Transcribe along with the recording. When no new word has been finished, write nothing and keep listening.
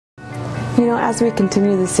You know, as we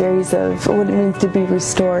continue the series of what it means to be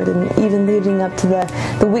restored, and even leading up to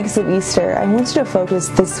the weeks of Easter, I want you to focus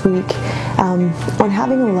this week on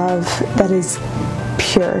having a love that is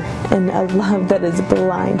pure and a love that is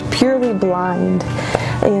blind, purely blind.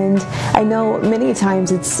 And I know many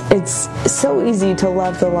times it's so easy to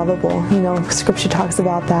love the lovable. You know, Scripture talks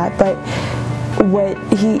about that, but what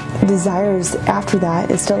he desires after that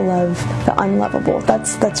is to love the unlovable.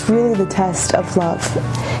 That's really the test of love.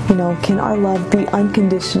 You know, can our love be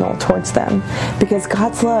unconditional towards them? Because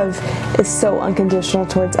God's love is so unconditional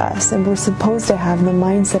towards us, and we're supposed to have the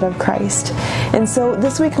mindset of Christ. And so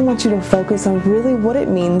this week I want you to focus on really what it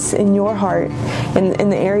means in your heart, in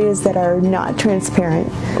the areas that are not transparent,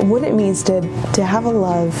 what it means to have a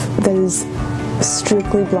love that is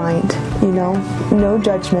strictly blind, you know, no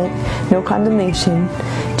judgment, no condemnation,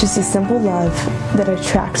 just a simple love that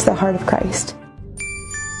attracts the heart of Christ.